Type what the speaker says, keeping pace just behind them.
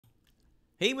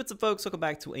Hey, what's up folks? Welcome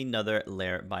back to another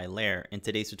layer by layer. In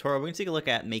today's tutorial, we're going to take a look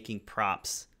at making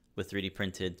props with 3D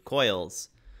printed coils.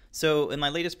 So in my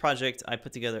latest project, I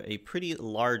put together a pretty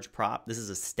large prop. This is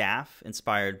a staff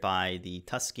inspired by the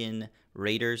Tusken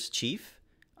Raiders chief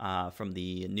from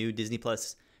the new Disney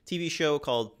Plus TV show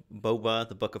called Boba,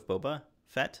 the Book of Boba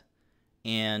Fett.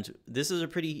 And this is a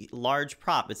pretty large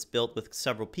prop. It's built with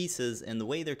several pieces, and the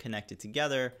way they're connected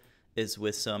together is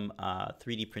with some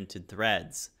 3D printed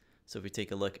threads. So if we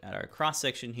take a look at our cross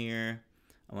section here,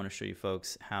 I want to show you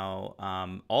folks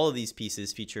how all of these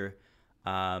pieces feature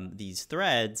these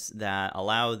threads that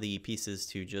allow the pieces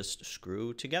to just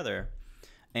screw together.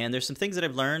 And there's some things that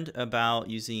I've learned about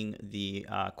using the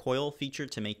coil feature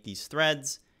to make these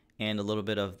threads, and a little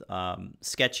bit of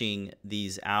sketching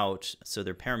these out so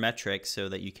they're parametric, so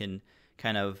that you can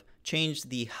kind of change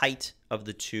the height of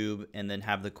the tube and then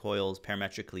have the coils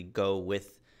parametrically go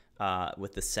with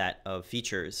the set of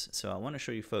features. So I want to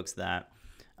show you folks that.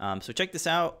 So check this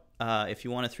out. If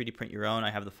you want to 3D print your own, I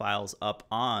have the files up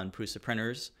on Prusa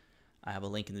Printers. I have a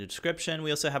link in the description. We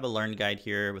also have a learn guide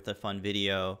here with a fun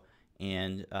video,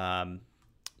 and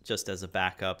just as a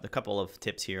backup, a couple of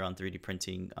tips here on 3D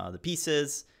printing the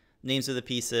pieces, names of the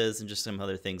pieces, and just some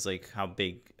other things like how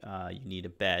big you need a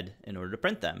bed in order to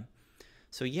print them.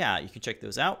 So yeah, you can check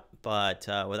those out, but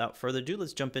without further ado,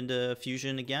 let's jump into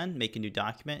Fusion again, make a new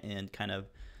document, and kind of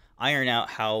iron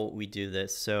out how we do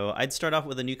this. So I'd start off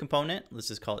with a new component. Let's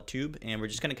just call it tube, and we're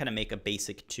just going to kind of make a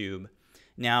basic tube.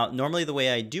 Now, normally the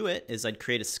way I do it is I'd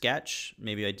create a sketch.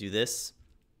 Maybe I do this,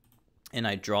 and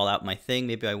I draw out my thing.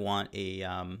 Maybe I want a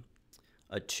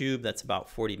tube that's about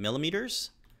 40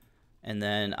 millimeters, and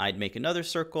then I'd make another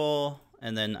circle,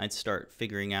 and then I'd start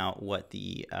figuring out what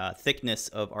the thickness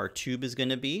of our tube is going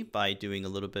to be by doing a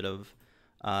little bit of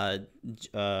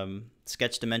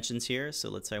sketch dimensions here.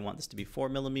 So let's say I want this to be 4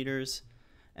 millimeters,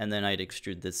 and then I'd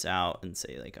extrude this out and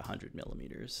say like 100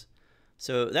 millimeters.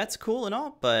 So that's cool and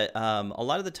all, but a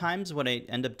lot of the times what I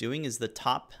end up doing is the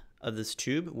top of this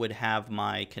tube would have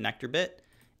my connector bit.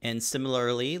 And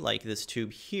similarly, like this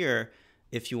tube here,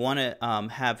 if you want to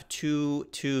have two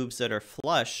tubes that are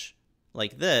flush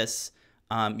like this,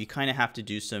 you kind of have to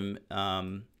do some,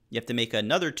 you have to make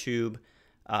another tube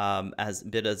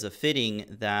as a fitting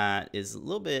that is a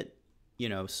little bit,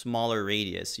 smaller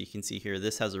radius. You can see here,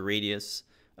 this has a radius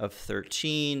of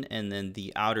 13, and then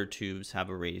the outer tubes have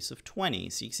a radius of 20.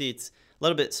 So you can see it's a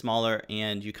little bit smaller,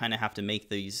 and you kind of have to make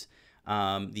these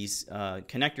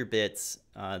connector bits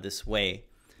this way.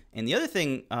 And the other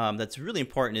thing that's really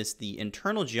important is the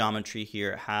internal geometry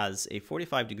here has a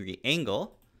 45-degree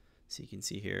angle. So you can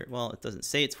see here, well, it doesn't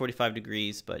say it's 45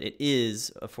 degrees, but it is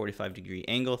a 45-degree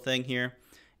angle thing here.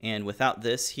 And without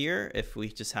this here, if we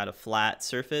just had a flat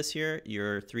surface here,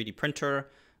 your 3D printer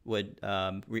would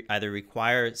either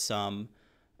require some,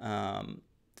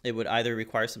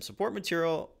 support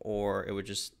material, or it would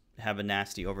just have a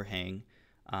nasty overhang,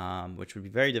 which would be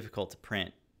very difficult to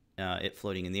print it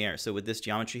floating in the air. So with this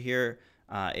geometry here,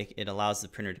 it allows the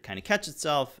printer to kind of catch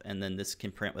itself, and then this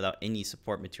can print without any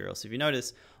support material. So if you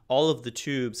notice, all of the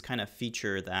tubes kind of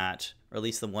feature that, or at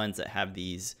least the ones that have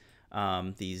these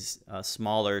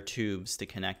smaller tubes to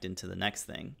connect into the next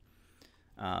thing.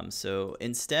 So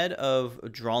instead of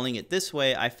drawing it this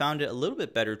way, I found it a little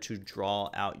bit better to draw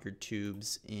out your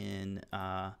tubes in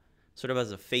sort of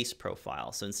as a face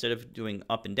profile. So instead of doing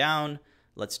up and down,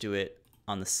 let's do it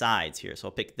on the sides here. So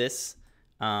I'll pick this.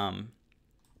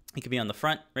 It could be on the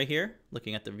front right here,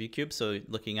 looking at the view cube. So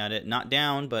looking at it not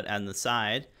down, but on the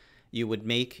side, you would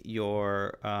make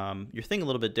your thing a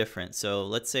little bit different. So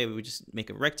let's say we would just make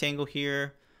a rectangle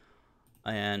here,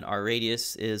 and our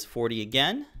radius is 40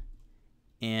 again.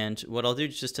 And what I'll do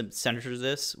is just to center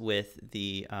this with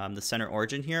the center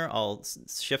origin here, I'll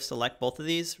shift select both of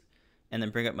these, and then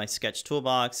bring up my sketch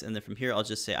toolbox. And then from here, I'll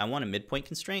just say I want a midpoint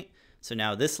constraint. So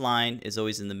now this line is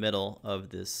always in the middle of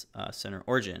this center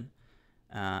origin.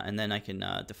 And then I can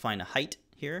define a height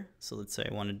here. So let's say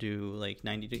I want to do like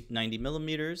 90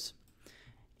 millimeters.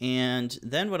 And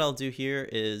then what I'll do here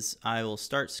is I will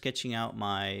start sketching out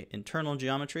my internal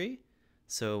geometry.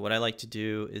 So what I like to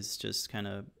do is just kind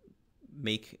of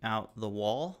make out the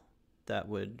wall that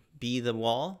would be the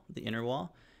wall, the inner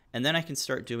wall. And then I can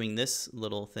start doing this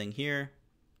little thing here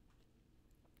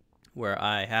where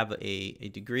I have a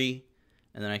degree,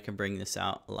 and then I can bring this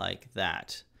out like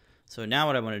that. So now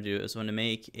what I want to do is I want to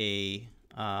make a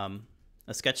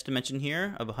sketch dimension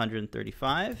here of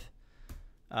 135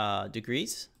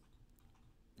 degrees.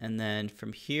 And then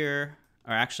from here,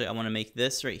 or actually I want to make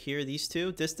this right here, these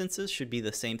two distances should be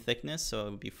the same thickness, so it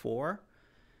would be 4.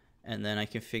 And then I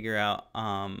can figure out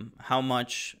how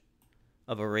much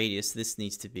of a radius this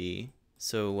needs to be.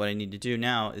 So what I need to do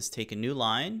now is take a new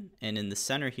line, and in the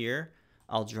center here,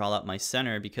 I'll draw out my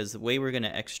center, because the way we're going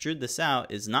to extrude this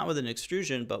out is not with an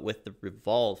extrusion, but with the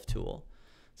revolve tool.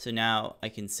 So now I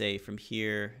can say from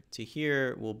here to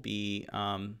here will be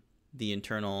the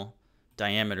internal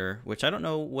diameter, which I don't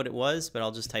know what it was, but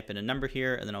I'll just type in a number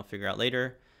here and then I'll figure out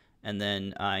later. And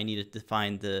then I need to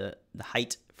define the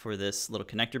height for this little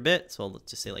connector bit. So I'll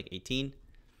just say like 18.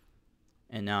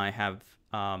 And now I have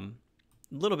a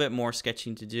little bit more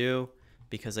sketching to do,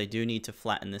 because I do need to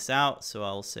flatten this out. So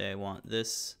I'll say I want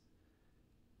this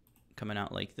coming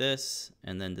out like this,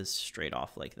 and then this straight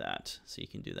off like that. So you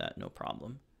can do that, no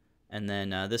problem. And then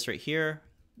this right here,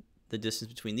 the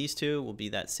distance between these two will be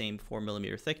that same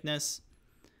 4mm thickness.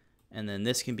 And then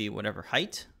this can be whatever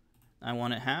height I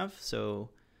want to have.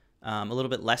 So a little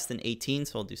bit less than 18,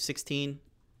 so I'll do 16.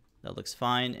 That looks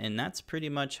fine. And that's pretty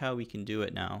much how we can do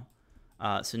it now.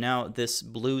 So now this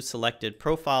blue selected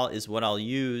profile is what I'll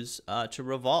use to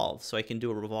revolve. So I can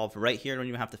do a revolve right here. I don't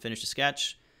even have to finish the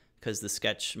sketch, because the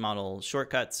sketch model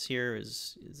shortcuts here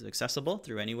is accessible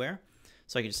through anywhere.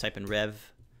 So I can just type in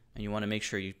rev, and you want to make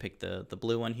sure you pick the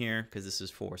blue one here, because this is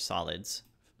for solid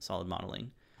modeling.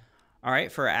 All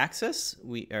right, for our axis,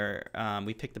 we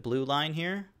pick the blue line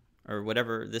here, or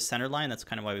whatever, this center line. That's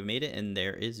kind of why we made it, and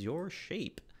there is your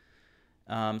shape.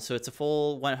 So it's a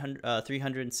full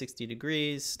 360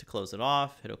 degrees. To close it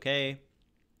off, hit OK.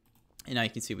 And now you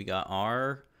can see we got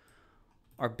our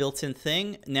built-in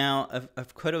thing. Now, I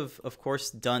could have, of course,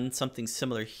 done something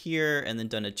similar here and then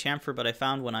done a chamfer, but I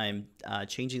found when I'm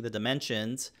changing the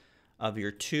dimensions of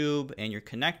your tube and your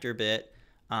connector bit,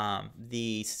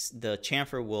 the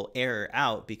chamfer will error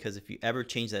out, because if you ever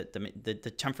change that,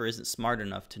 the chamfer isn't smart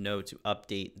enough to know to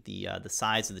update the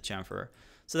size of the chamfer.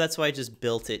 So that's why I just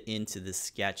built it into the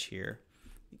sketch here,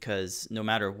 because no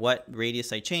matter what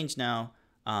radius I change now,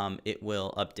 it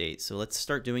will update. So let's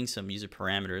start doing some user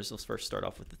parameters. Let's first start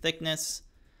off with the thickness.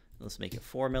 Let's make it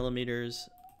 4mm.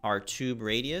 Our tube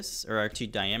radius, or our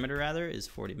tube diameter rather, is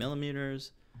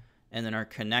 40mm. And then our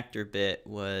connector bit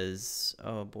was,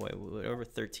 oh boy, whatever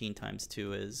 13 times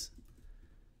 2 is.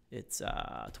 It's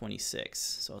 26.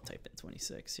 So I'll type in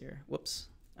 26 here. Whoops.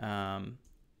 Connector.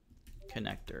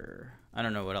 I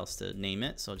don't know what else to name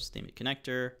it, so I'll just name it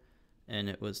connector. And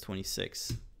it was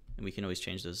 26. And we can always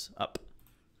change those up.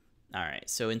 All right,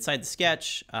 so inside the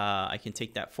sketch, I can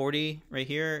take that 40 right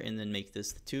here and then make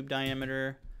this the tube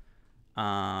diameter.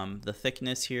 The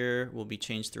thickness here will be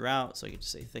changed throughout, so I can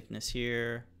just say thickness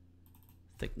here,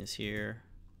 thickness here.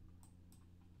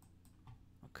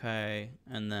 Okay,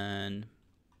 and then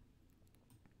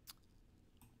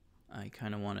I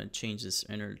kind of want to change this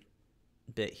inner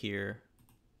bit here.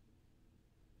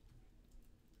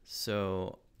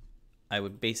 So I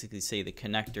would basically say the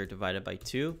connector divided by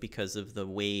 2, because of the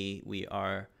way we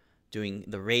are doing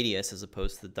the radius as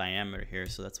opposed to the diameter here.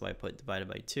 So that's why I put divided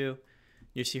by 2.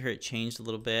 You see here it changed a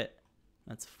little bit.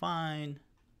 That's fine.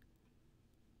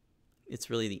 It's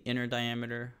really the inner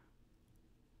diameter.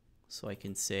 So I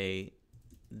can say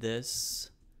this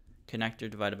connector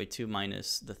divided by 2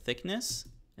 minus the thickness,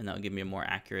 and that will give me a more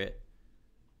accurate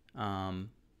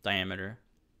diameter.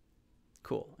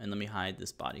 Cool. And let me hide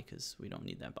this body, because we don't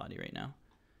need that body right now.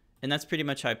 And that's pretty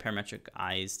much how I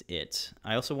parametricized it.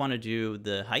 I also want to do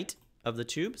the height of the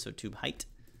tube. So tube height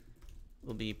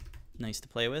will be nice to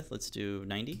play with. Let's do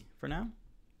 90 for now.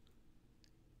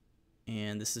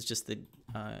 And this is just the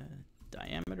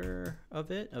diameter of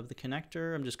it, of the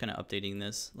connector. I'm just kind of updating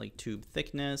this, like tube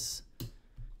thickness.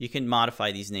 You can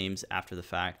modify these names after the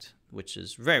fact, which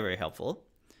is very, very helpful.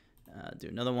 Do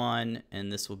another one,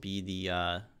 and this will be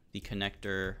the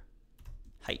connector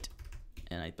height,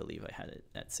 and I believe I had it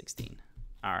at 16.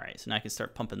 All right, so now I can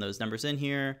start pumping those numbers in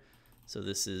here. So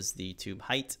this is the tube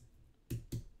height.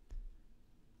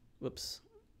 Whoops,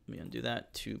 let me undo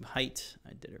that. Tube height,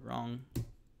 I did it wrong.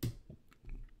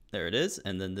 There it is,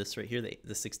 and then this right here,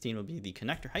 the 16 will be the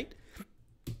connector height.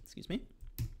 Excuse me.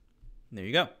 There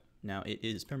you go. Now it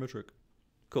is parametric.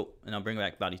 Cool, and I'll bring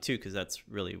back body 2, because that's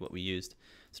really what we used.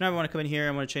 So now I want to come in here,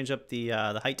 I want to change up the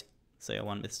height. Say I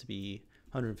want this to be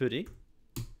 150.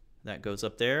 That goes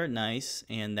up there, nice.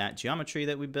 And that geometry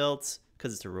that we built,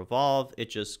 because it's a revolve, it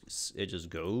just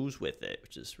goes with it,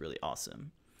 which is really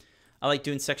awesome. I like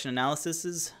doing section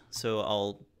analyses, so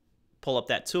I'll pull up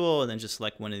that tool and then just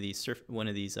select one of these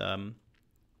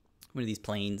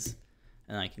planes,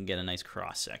 and I can get a nice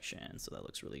cross section. So that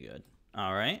looks really good.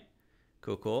 All right,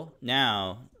 cool.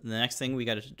 Now the next thing we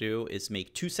got to do is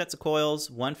make 2 sets of coils,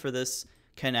 one for this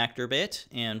connector bit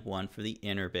and one for the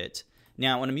inner bit.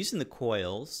 Now when I'm using the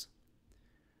coils,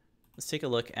 let's take a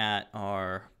look at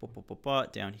our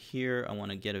down here. I want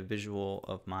to get a visual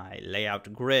of my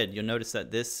layout grid. You'll notice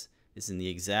that this is in the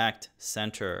exact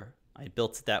center. I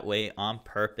built it that way on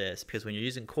purpose because when you're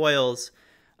using coils,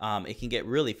 it can get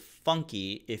really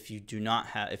funky if you do not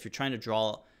have, if you're trying to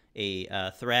draw a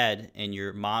thread and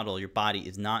your model, your body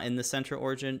is not in the center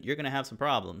origin, you're going to have some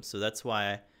problems. So that's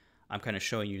why I'm kind of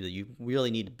showing you that you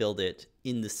really need to build it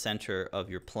in the center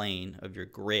of your plane, of your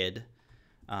grid.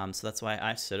 So that's why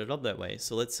I set it up that way.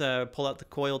 So let's pull out the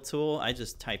coil tool. I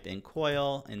just type in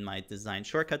coil in my design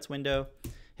shortcuts window,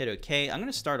 hit OK. I'm going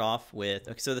to start off with,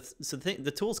 okay, so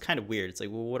the tool is kind of weird. It's like,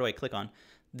 well, what do I click on?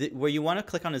 Where you want to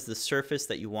click on is the surface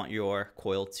that you want your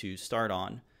coil to start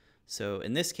on. So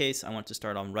in this case, I want to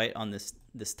start on right on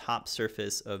this top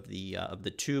surface of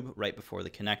the tube right before the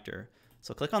connector.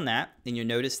 So click on that, and you'll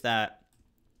notice that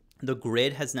the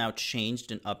grid has now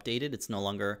changed and updated. It's no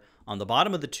longer on the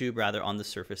bottom of the tube, rather on the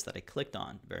surface that I clicked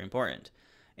on. Very important.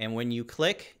 And when you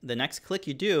click, the next click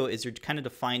you do is you're kind of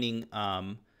defining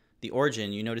the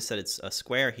origin. You notice that it's a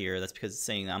square here. That's because it's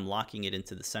saying I'm locking it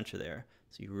into the center there.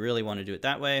 So you really want to do it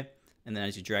that way. And then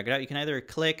as you drag it out, you can either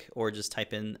click or just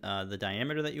type in the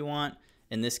diameter that you want.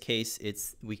 In this case,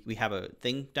 it's we have a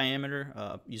thing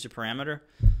diameter, user parameter.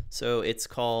 So it's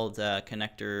called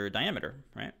connector diameter,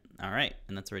 right? All right,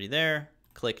 and that's already there.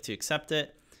 Click to accept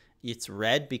it. It's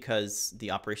red because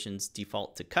the operations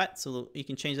default to cut. So you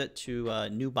can change that to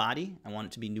new body. I want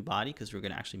it to be new body because we're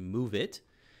going to actually move it.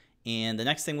 And the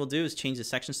next thing we'll do is change the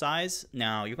section size.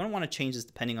 Now, you're going to want to change this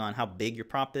depending on how big your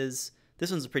prop is.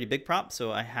 This one's a pretty big prop,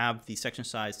 so I have the section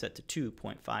size set to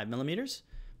 2.5 millimeters,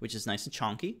 which is nice and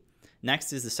chunky.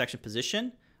 Next is the section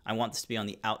position. I want this to be on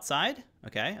the outside,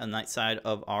 okay, on the outside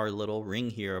of our little ring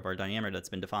here of our diameter that's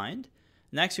been defined.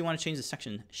 Next, you want to change the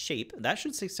section shape. That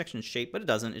should say section shape, but it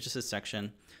doesn't. It just says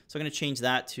section. So I'm going to change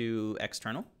that to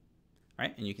external,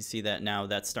 right? And you can see that now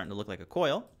that's starting to look like a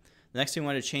coil. The next thing we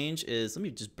want to change is, let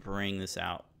me just bring this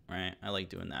out, right? I like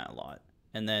doing that a lot.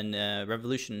 And then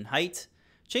revolution height.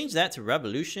 Change that to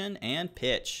revolution and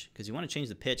pitch because you want to change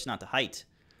the pitch, not the height.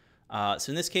 So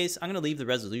in this case, I'm going to leave the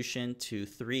resolution to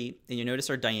 3. And you notice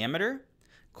our diameter,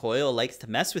 coil likes to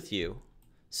mess with you.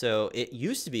 So it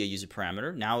used to be a user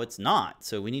parameter. Now it's not.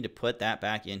 So we need to put that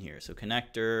back in here. So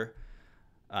connector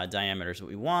diameter is what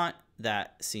we want.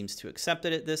 That seems to accept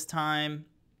it at this time.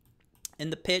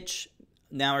 And the pitch,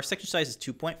 now our section size is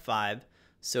 2.5.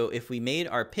 So if we made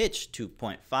our pitch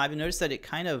 2.5, you notice that it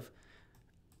kind of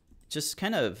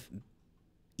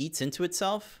eats into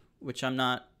itself, which I'm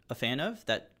not a fan of.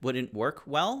 That wouldn't work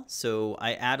well. So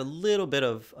I add a little bit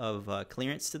of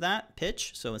clearance to that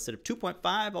pitch. So instead of 2.5,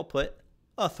 I'll put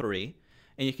a 3.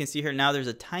 And you can see here now there's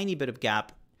a tiny bit of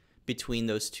gap between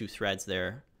those two threads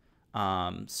there.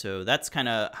 So that's kind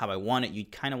of how I want it. You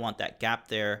kind of want that gap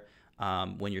there.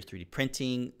 When you're 3D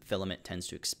printing, filament tends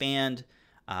to expand.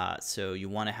 So you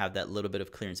want to have that little bit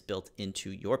of clearance built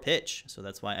into your pitch. So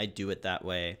that's why I do it that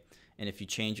way. And if you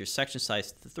change your section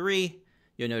size to 3,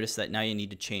 you'll notice that now you need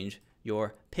to change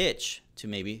your pitch to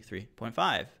maybe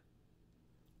 3.5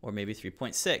 or maybe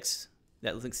 3.6.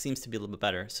 That seems to be a little bit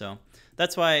better. So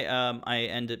that's why I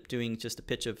end up doing just a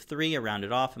pitch of 3, I round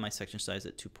it off, and my section size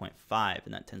at 2.5,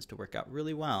 and that tends to work out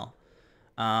really well.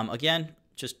 Again,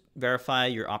 just verify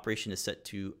your operation is set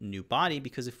to new body,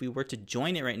 because if we were to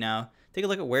join it right now, take a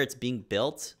look at where it's being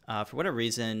built. For whatever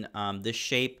reason, this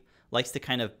shape likes to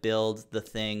kind of build the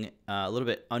thing a little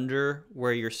bit under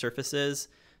where your surface is.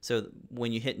 So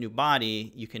when you hit new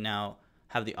body, you can now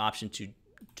have the option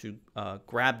to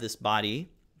grab this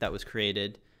body that was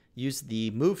created, use the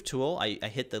move tool. I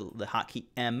hit the hotkey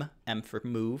M for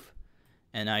move,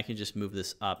 and I can just move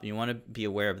this up. And you want to be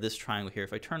aware of this triangle here.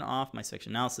 If I turn off my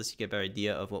section analysis, you get a better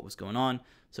idea of what was going on.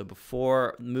 So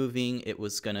before moving, it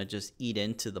was gonna just eat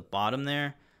into the bottom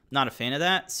there. Not a fan of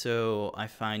that, so I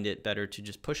find it better to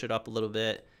just push it up a little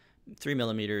bit. 3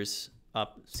 millimeters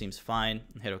up seems fine.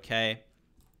 Hit OK.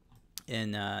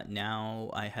 And now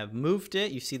I have moved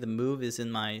it. You see the move is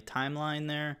in my timeline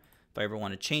there. If I ever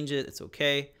want to change it, it's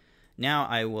OK. Now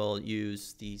I will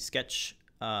use the sketch,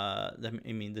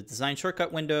 the design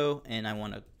shortcut window, and I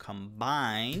want to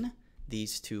combine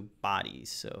these two bodies.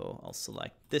 So I'll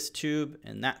select this tube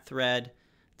and that thread.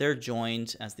 They're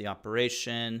joined as the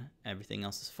operation. Everything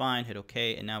else is fine. Hit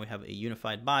OK, and now we have a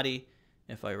unified body.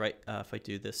 If I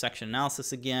do the section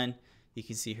analysis again, you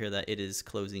can see here that it is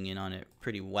closing in on it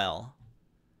pretty well.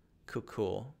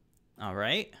 Cool. All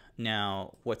right.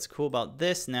 Now, what's cool about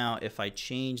this now, if I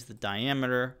change the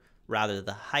diameter, rather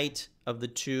the height of the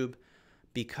tube,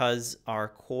 because our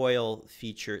coil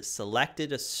feature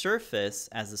selected a surface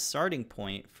as a starting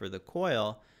point for the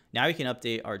coil, now we can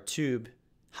update our tube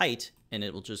height and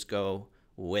it will just go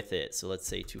with it. So let's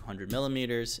say 200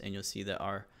 millimeters, and you'll see that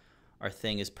our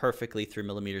thing is perfectly 3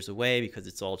 millimeters away because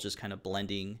it's all just kind of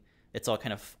blending. It's all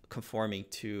kind of conforming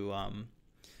to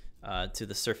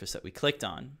the surface that we clicked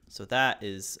on. So that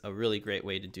is a really great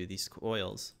way to do these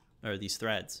coils or these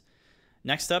threads.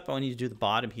 Next up, I need to do the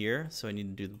bottom here. So I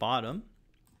need to do the bottom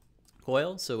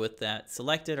coil. So with that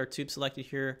selected, our tube selected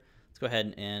here, let's go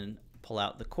ahead and pull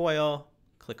out the coil,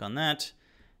 click on that.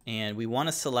 And we want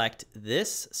to select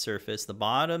this surface, the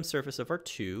bottom surface of our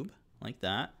tube, like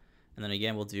that. And then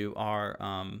again, we'll do our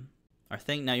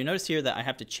thing. Now you notice here that I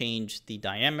have to change the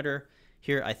diameter.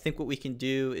 Here, I think what we can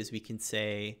do is we can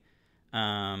say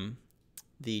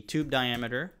the tube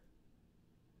diameter,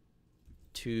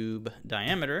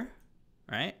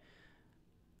 right?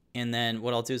 And then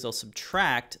what I'll do is I'll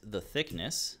subtract the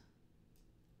thickness.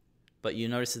 But you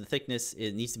notice that the thickness,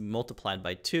 it needs to be multiplied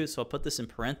by 2. So I'll put this in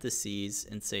parentheses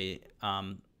and say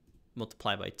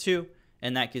multiply by 2.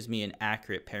 And that gives me an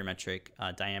accurate parametric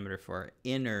diameter for our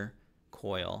inner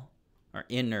coil, our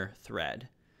inner thread.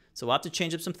 So we'll have to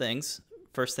change up some things.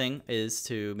 First thing is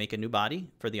to make a new body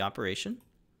for the operation.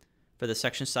 For the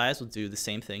section size, we'll do the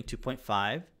same thing,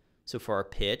 2.5. So for our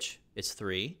pitch, it's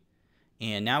 3.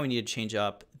 And now we need to change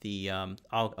up the,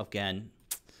 again,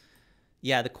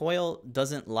 yeah, the coil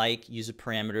doesn't like user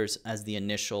parameters as the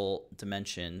initial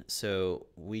dimension. So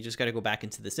we just got to go back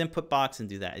into this input box and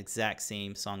do that exact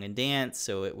same song and dance.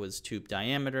 So it was tube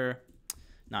diameter,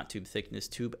 not tube thickness,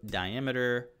 tube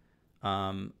diameter,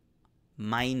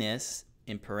 minus,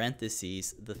 in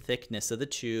parentheses, the thickness of the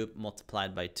tube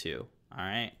multiplied by 2. All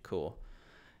right, cool.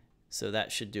 So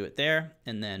that should do it there.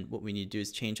 And then what we need to do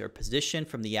is change our position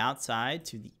from the outside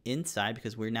to the inside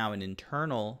because we're now an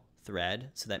internal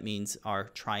thread. So that means our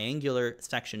triangular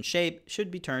section shape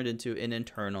should be turned into an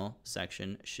internal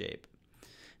section shape.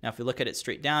 Now, if we look at it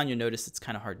straight down, you'll notice it's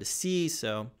kind of hard to see.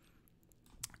 So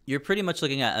you're pretty much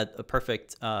looking at a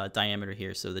perfect diameter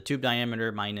here. So the tube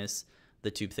diameter minus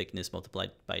the tube thickness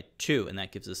multiplied by 2, and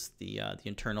that gives us the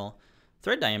internal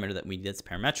thread diameter that we need. That's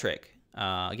parametric.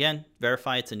 Again,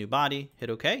 verify it's a new body, hit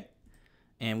OK.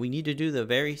 And we need to do the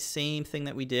very same thing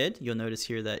that we did. You'll notice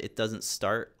here that it doesn't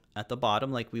start at the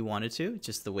bottom like we wanted to,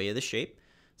 just the way of the shape.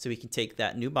 So we can take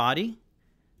that new body,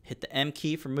 hit the M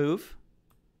key for move,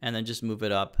 and then just move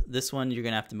it up. This one you're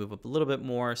gonna have to move up a little bit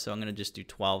more, so I'm gonna just do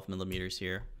 12 millimeters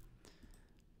here.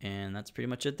 And that's pretty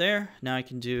much it there. Now I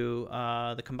can do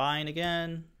the combine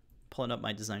again, pulling up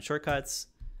my design shortcuts,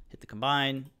 hit the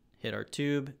combine, hit our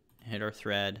tube, hit our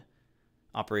thread.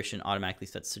 Operation automatically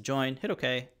sets to join, hit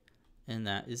OK, and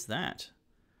that is that.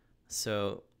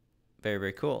 So very,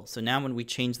 very cool. So now when we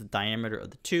change the diameter of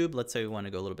the tube, let's say we want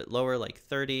to go a little bit lower, like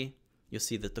 30, you'll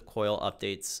see that the coil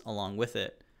updates along with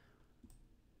it.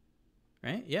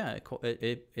 Right? Yeah,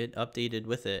 it updated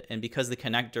with it. And because the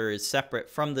connector is separate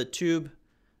from the tube,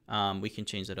 we can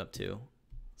change that up too.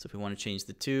 So if we want to change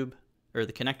the tube or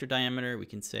the connector diameter, we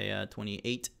can say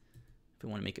 28. If we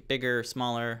want to make it bigger or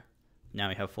smaller, now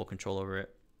we have full control over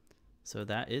it. So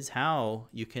that is how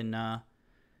you can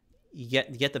you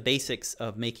get the basics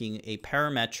of making a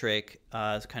parametric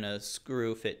kind of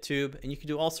screw fit tube. And you can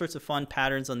do all sorts of fun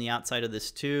patterns on the outside of this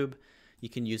tube. You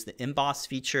can use the emboss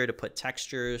feature to put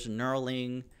textures,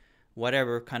 knurling,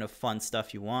 whatever kind of fun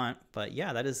stuff you want. But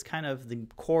yeah, that is kind of the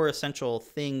core essential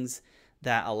things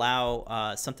that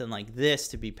allow something like this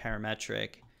to be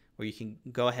parametric, where you can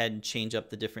go ahead and change up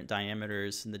the different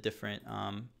diameters and the different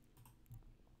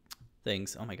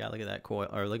things. Oh my God, look at that coil,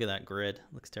 or look at that grid.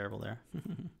 Looks terrible there.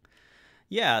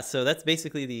 Yeah, so that's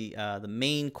basically the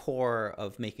main core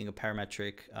of making a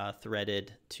parametric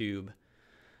threaded tube.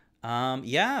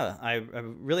 Yeah, I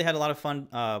really had a lot of fun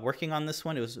working on this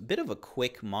one. It was a bit of a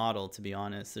quick model, to be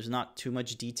honest. There's not too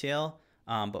much detail,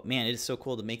 but man, it is so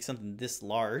cool to make something this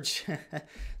large.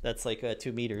 That's like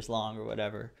 2 meters long or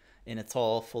whatever, and it's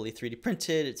all fully 3D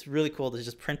printed. It's really cool to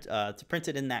just print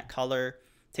it in that color,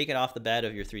 take it off the bed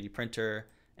of your 3D printer,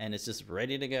 and it's just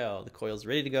ready to go. The coil's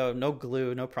ready to go. No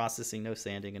glue, no processing, no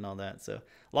sanding and all that. So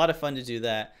a lot of fun to do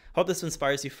that. Hope this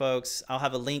inspires you folks. I'll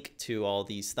have a link to all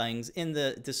these things in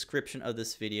the description of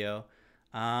this video.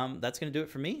 That's going to do it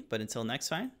for me. But until next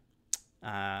time,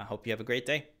 hope you have a great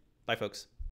day. Bye, folks.